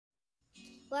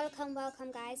Welcome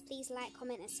guys, please like,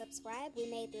 comment and subscribe. We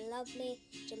made lovely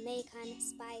Jamaican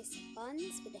spice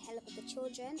buns with the help of the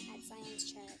children at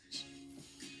Zion's Church.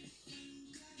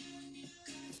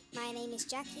 My name is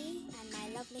Jackie and my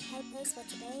lovely helpers for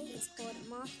today is called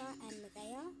Martha and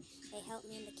Nevaeh. They help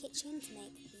me in the kitchen to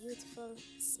make beautiful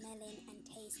smelling and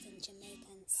tasting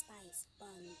Jamaican spice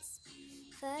buns.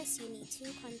 First you need 2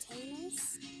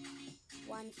 containers,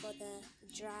 one for the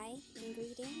dry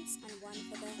ingredients and one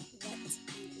for the wet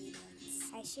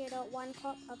ingredients. I shared out 1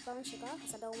 cup of brown sugar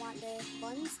because I don't want the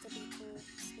buns to be too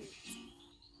sweet.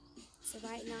 So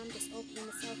right now I'm just opening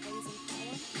the self-raising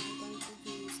flour and I'm going to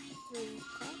use 3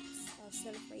 cups of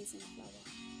self-raising flour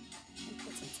and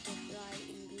put it into the dry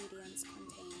ingredients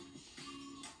container.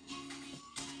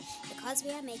 Because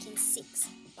we are making 6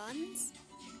 buns,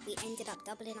 we ended up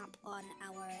doubling up on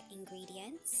our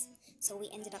ingredients. So we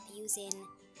ended up using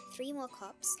 3 more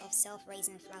cups of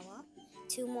self-raising flour,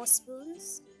 2 more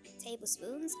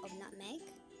tablespoons of nutmeg,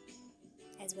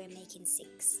 as we're making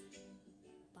 6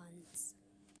 buns.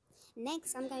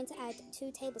 Next, I'm going to add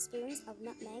 2 tablespoons of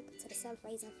nutmeg to the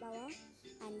self-raising flour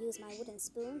and use my wooden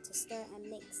spoon to stir and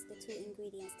mix the 2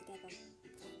 ingredients together.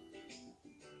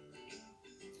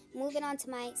 Moving on to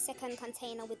my second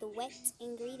container with the wet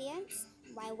ingredients,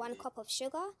 my 1 cup of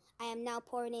sugar, I am now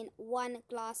pouring in 1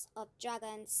 glass of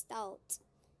dragon stout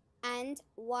and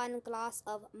 1 glass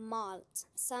of malt.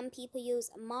 Some people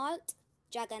use malt,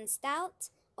 dragon stout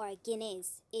or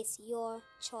Guinness. It's your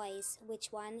choice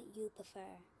which one you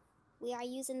prefer. We are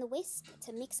using the whisk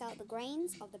to mix out the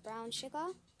grains of the brown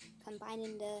sugar,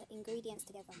 combining the ingredients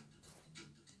together.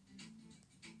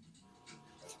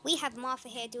 We have Martha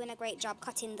here doing a great job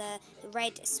cutting the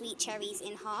red sweet cherries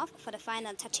in half for the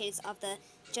final touches of the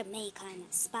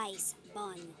Jamaican spice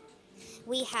bun.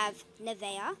 We have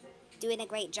Nevaeh doing a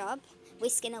great job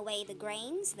whisking away the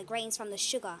grains from the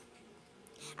sugar.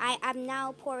 I am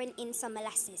now pouring in some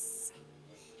molasses.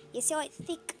 You see how it's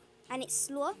thick and it's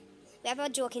slow? We have a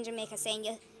joke in Jamaica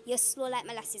saying you're slow like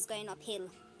molasses going uphill.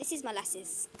 This is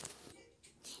molasses.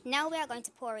 Now we are going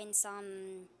to pour in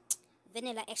some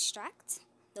vanilla extract,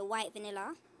 the white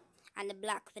vanilla and the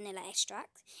black vanilla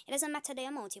extract. It doesn't matter the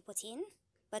amount you put in,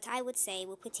 but I would say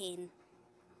we'll put in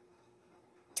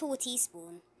 2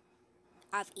 teaspoons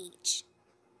of each.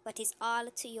 But it's all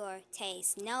to your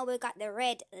taste. Now we got the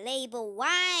red label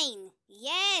wine.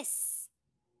 Yes!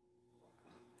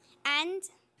 And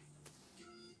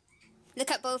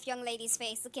look at both young ladies'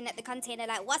 face looking at the container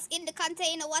like, what's in the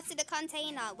container? What's in the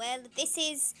container? Well, this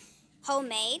is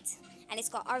homemade and it's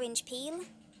got orange peel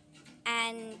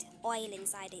and oil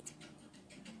inside it.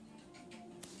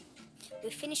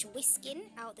 We finished whisking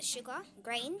out the sugar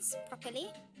grains properly.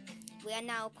 We are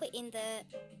now putting the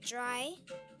dry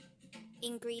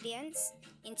ingredients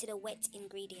into the wet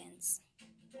ingredients.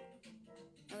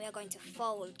 And we are going to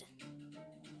fold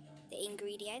the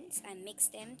ingredients and mix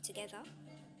them together.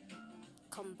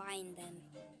 Combine them.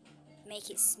 Make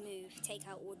it smooth. Take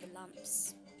out all the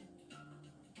lumps.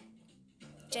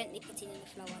 Gently put it in the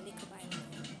flour, little by little.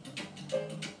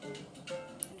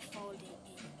 And fold it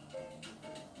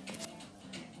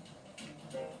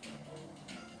in.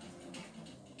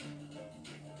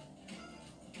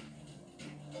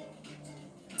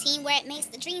 Teamwork makes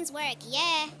the dreams work,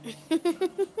 yeah!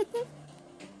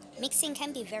 Mixing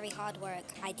can be very hard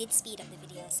work. I did speed up the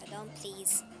video, so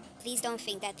please don't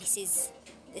think that this is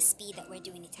the speed that we're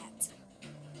doing it at.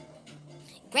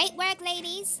 Great work,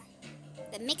 ladies!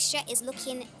 The mixture is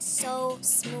looking so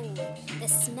smooth. The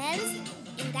smells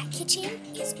in that kitchen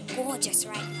is gorgeous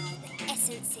right now. The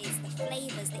essences, the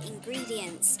flavors, the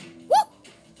ingredients. Woo!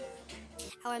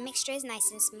 Our mixture is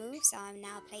nice and smooth, so I'm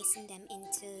now placing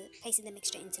the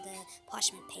mixture into the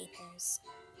parchment papers.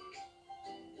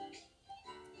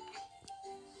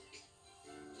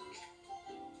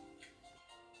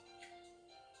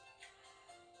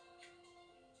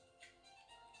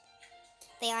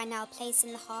 They are now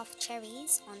placing the half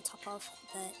cherries on top of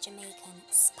the Jamaican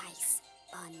spice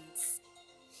buns.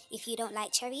 If you don't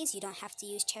like cherries, you don't have to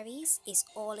use cherries. It's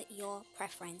all your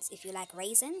preference. If you like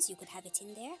raisins, you could have it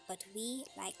in there. But we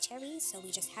like cherries, so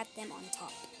we just had them on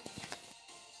top.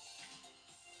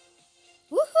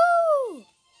 Woohoo!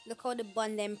 Look how the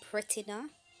bun them pretty now.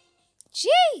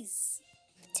 Jeez!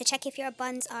 To check if your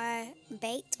buns are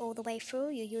baked all the way through,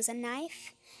 you use a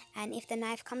knife. And if the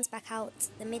knife comes back out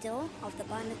the middle of the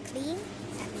bun clean,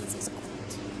 that means it's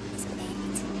cooked, it's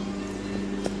baked.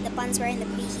 The buns were in the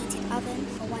preheated oven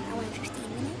for 1 hour and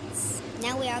 15 minutes.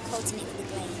 Now we are coating it with the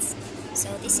glaze. So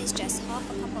this is just half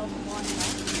a cup of water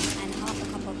and half a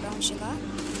cup of brown sugar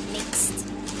mixed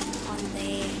on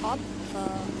the hob for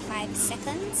 5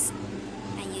 seconds.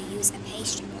 And you use a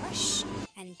pastry brush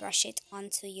and brush it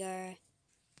onto your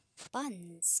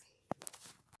buns.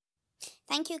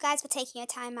 Thank you guys for taking your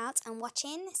time out and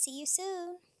watching. See you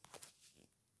soon.